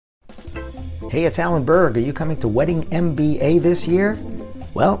Hey, it's Alan Berg. Are you coming to Wedding MBA this year?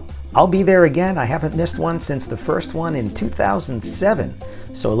 Well, I'll be there again. I haven't missed one since the first one in 2007.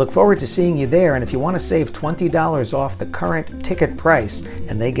 So I look forward to seeing you there. And if you want to save $20 off the current ticket price,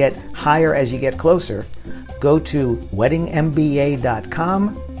 and they get higher as you get closer, go to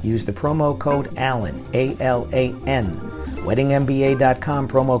weddingmba.com. Use the promo code ALAN, A-L-A-N. weddingmba.com,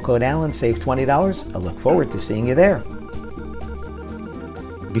 promo code ALAN, save $20. I look forward to seeing you there.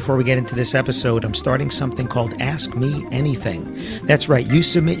 Before we get into this episode, I'm starting something called Ask Me Anything. That's right, you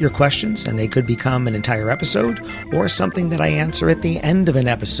submit your questions and they could become an entire episode or something that I answer at the end of an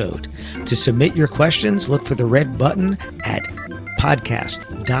episode. To submit your questions, look for the red button at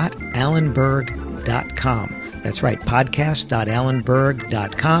podcast.alanberg.com. That's right,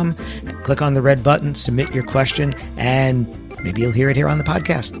 podcast.alanberg.com. Click on the red button, submit your question, and maybe you'll hear it here on the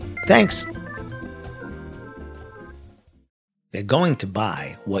podcast. Thanks. They're going to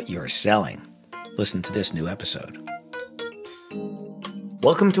buy what you're selling. Listen to this new episode.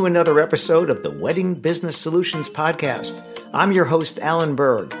 Welcome to another episode of the Wedding Business Solutions Podcast. I'm your host, Alan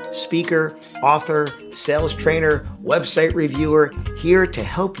Berg, speaker, author, sales trainer, website reviewer, here to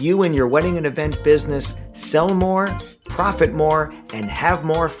help you in your wedding and event business sell more, profit more, and have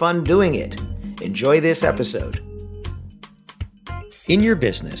more fun doing it. Enjoy this episode. In your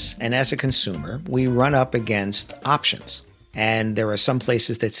business and as a consumer, we run up against options. And there are some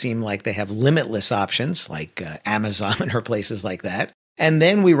places that seem like they have limitless options, like Amazon or places like that. And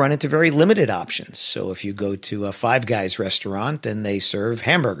then we run into very limited options. So if you go to a Five Guys restaurant and they serve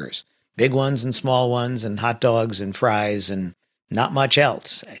hamburgers, big ones and small ones and hot dogs and fries and not much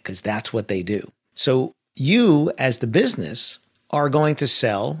else, because that's what they do. So you as the business are going to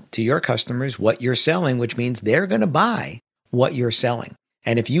sell to your customers what you're selling, which means they're going to buy what you're selling.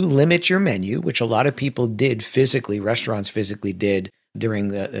 And if you limit your menu, which a lot of people did physically, restaurants physically did during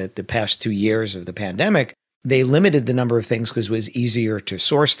the past 2 years of the pandemic, they limited the number of things because it was easier to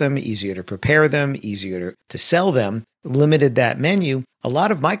source them, easier to prepare them, easier to sell them, limited that menu. A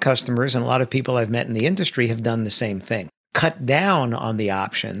lot of my customers and a lot of people I've met in the industry have done the same thing, cut down on the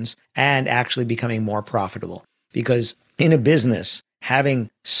options and actually becoming more profitable. Because in a business,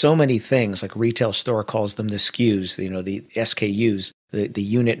 having so many things, like a retail store calls them the SKUs, the SKUs, the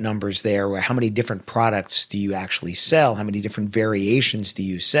unit numbers there, where how many different products do you actually sell? How many different variations do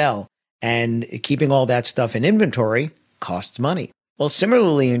you sell? And keeping all that stuff in inventory costs money. Well,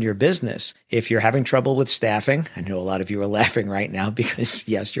 similarly in your business, if you're having trouble with staffing, I know a lot of you are laughing right now because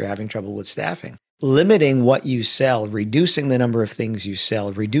yes, you're having trouble with staffing. Limiting what you sell, reducing the number of things you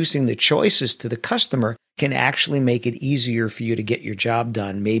sell, reducing the choices to the customer can actually make it easier for you to get your job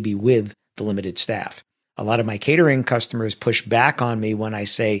done, maybe with the limited staff. A lot of my catering customers push back on me when I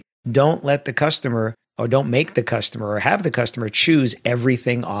say, don't let the customer or don't make the customer or have the customer choose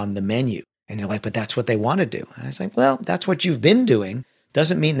everything on the menu. And they're like, but that's what they want to do. And I was like, well, that's what you've been doing.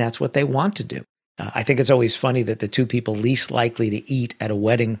 Doesn't mean that's what they want to do. I think it's always funny that the two people least likely to eat at a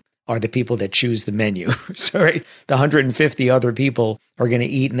wedding are the people that choose the menu. Sorry, the 150 other people are going to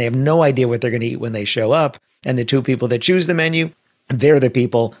eat and they have no idea what they're going to eat when they show up. And the two people that choose the menu, they're the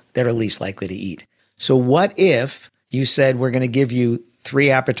people that are least likely to eat. So what if you said, we're going to give you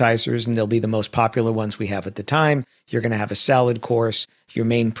 3 appetizers and they'll be the most popular ones we have at the time. You're going to have a salad course. Your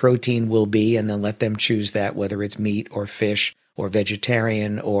main protein will be, and then let them choose that, whether it's meat or fish or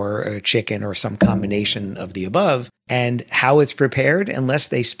vegetarian or chicken or some combination of the above. And how it's prepared, unless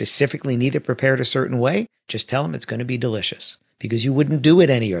they specifically need it prepared a certain way, just tell them it's going to be delicious because you wouldn't do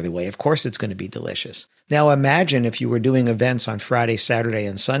it any other way. Of course, it's going to be delicious. Now, imagine if you were doing events on Friday, Saturday,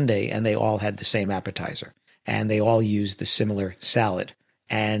 and Sunday, and they all had the same appetizer and they all used the similar salad.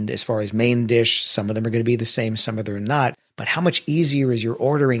 And as far as main dish, some of them are going to be the same, some of them are not. But how much easier is your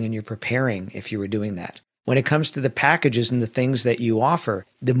ordering and your preparing if you were doing that? When it comes to the packages and the things that you offer,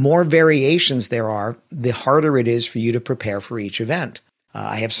 the more variations there are, the harder it is for you to prepare for each event.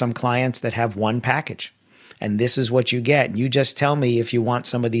 I have some clients that have one package, and this is what you get. You just tell me if you want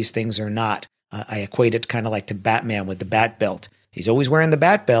some of these things or not. I equate it kind of like to Batman with the bat belt. He's always wearing the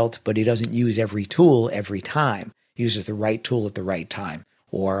bat belt, but he doesn't use every tool every time. He uses the right tool at the right time.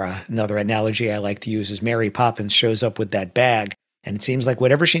 Or another analogy I like to use is Mary Poppins shows up with that bag, and it seems like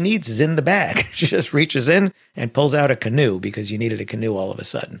whatever she needs is in the bag. She just reaches in and pulls out a canoe because you needed a canoe all of a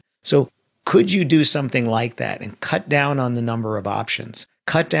sudden. So could you do something like that and cut down on the number of options?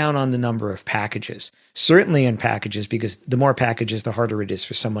 Cut down on the number of packages? Certainly in packages, because the more packages, the harder it is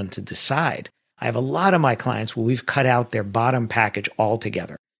for someone to decide. I have a lot of my clients where we've cut out their bottom package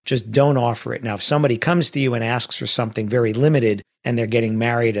altogether. Just don't offer it. Now, if somebody comes to you and asks for something very limited and they're getting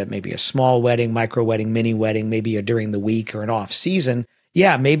married at maybe a small wedding, micro wedding, mini wedding, maybe during the week or an off season,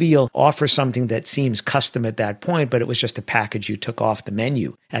 Yeah, maybe you'll offer something that seems custom at that point, but it was just a package you took off the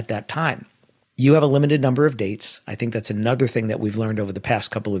menu at that time. You have a limited number of dates. I think that's another thing that we've learned over the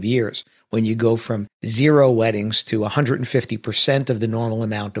past couple of years. When you go from 0 weddings to 150% of the normal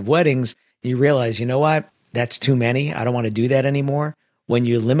amount of weddings, you realize, you know what? That's too many. I don't want to do that anymore. When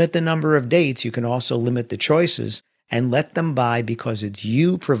you limit the number of dates, you can also limit the choices and let them buy because it's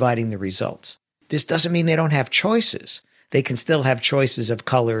you providing the results. This doesn't mean they don't have choices. They can still have choices of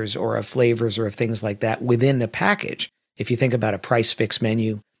colors or of flavors or of things like that within the package. If you think about a price fix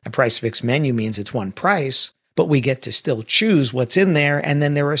menu, a price fix menu means it's one price, but we get to still choose what's in there, and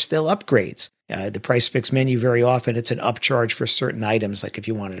then there are still upgrades. The price fix menu, very often, it's an upcharge for certain items, like if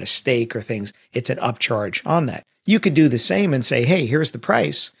you wanted a steak or things, it's an upcharge on that. You could do the same and say, hey, here's the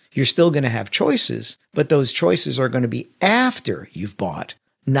price. You're still going to have choices, but those choices are going to be after you've bought,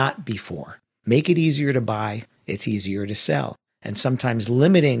 not before. Make it easier to buy. It's easier to sell. And sometimes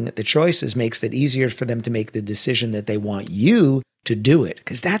limiting the choices makes it easier for them to make the decision that they want you to do it,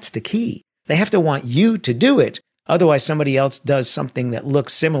 because that's the key. They have to want you to do it. Otherwise, somebody else does something that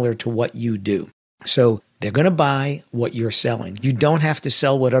looks similar to what you do. So they're going to buy what you're selling. You don't have to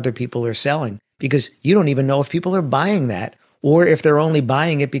sell what other people are selling because you don't even know if people are buying that or if they're only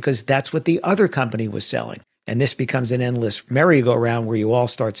buying it because that's what the other company was selling. And this becomes an endless merry-go-round where you all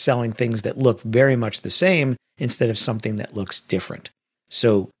start selling things that look very much the same instead of something that looks different.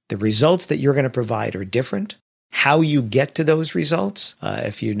 So the results that you're going to provide are different. How you get to those results,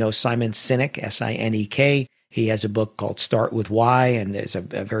 if you know Simon Sinek, S-I-N-E-K, he has a book called Start With Why, and there's a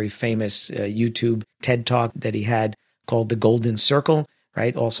very famous YouTube TED Talk that he had called The Golden Circle,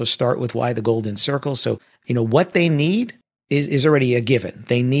 right? Also Start With Why, The Golden Circle. So, what they need is already a given.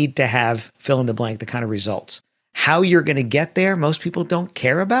 They need to have, fill in the blank, the kind of results. How you're going to get there, most people don't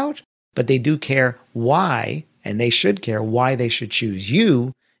care about, but they do care why, and they should care why they should choose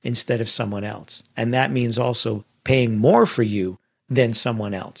you instead of someone else. And that means also paying more for you than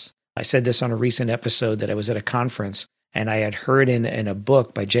someone else. I said this on a recent episode that I was at a conference and I had heard in a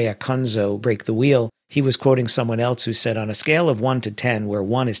book by Jay Acunzo, Break the Wheel. He was quoting someone else who said, on a scale of 1 to 10, where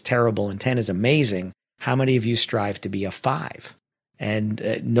 1 is terrible and 10 is amazing, how many of you strive to be a 5?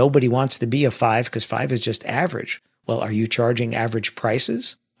 And nobody wants to be a 5 because 5 is just average. Well, are you charging average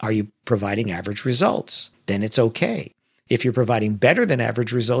prices? Are you providing average results? Then it's okay. If you're providing better than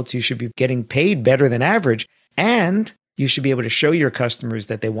average results, you should be getting paid better than average. And you should be able to show your customers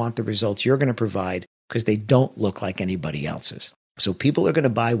that they want the results you're going to provide because they don't look like anybody else's. So people are going to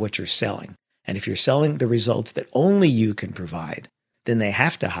buy what you're selling. And if you're selling the results that only you can provide, then they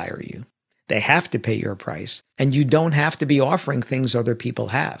have to hire you. They have to pay your price. And you don't have to be offering things other people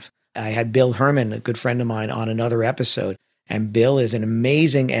have. I had Bill Herman, a good friend of mine, on another episode. And Bill is an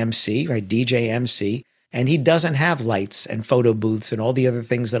amazing MC, right? DJ MC. And he doesn't have lights and photo booths and all the other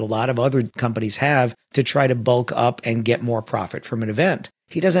things that a lot of other companies have to try to bulk up and get more profit from an event.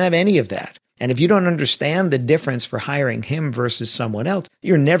 He doesn't have any of that. And if you don't understand the difference for hiring him versus someone else,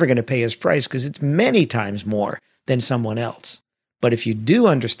 you're never going to pay his price because it's many times more than someone else. But if you do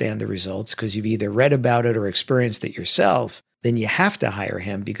understand the results because you've either read about it or experienced it yourself, then you have to hire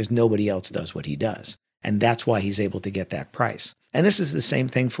him because nobody else does what he does. And that's why he's able to get that price. And this is the same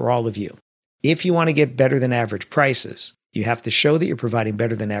thing for all of you. If you want to get better than average prices, you have to show that you're providing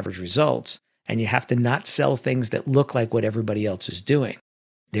better than average results, and you have to not sell things that look like what everybody else is doing.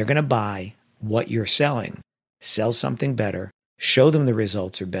 They're going to buy what you're selling, sell something better, show them the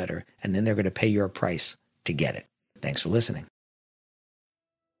results are better, and then they're going to pay your price to get it. Thanks for listening.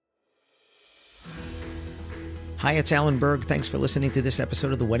 Hi, it's Alan Berg. Thanks for listening to this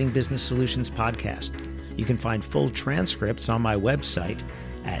episode of the Wedding Business Solutions Podcast. You can find full transcripts on my website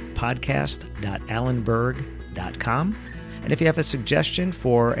at podcast.alanberg.com. And if you have a suggestion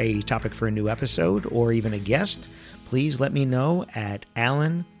for a topic for a new episode or even a guest, please let me know at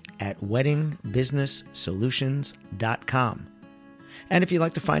alan@weddingbusinesssolutions.com. And if you'd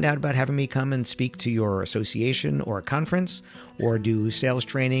like to find out about having me come and speak to your association or a conference or do sales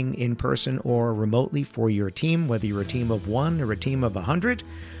training in person or remotely for your team, whether you're a team of 1 or a team of 100,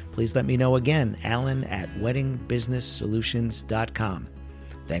 please let me know again, alan@weddingbusinesssolutions.com.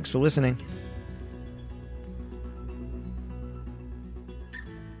 Thanks for listening.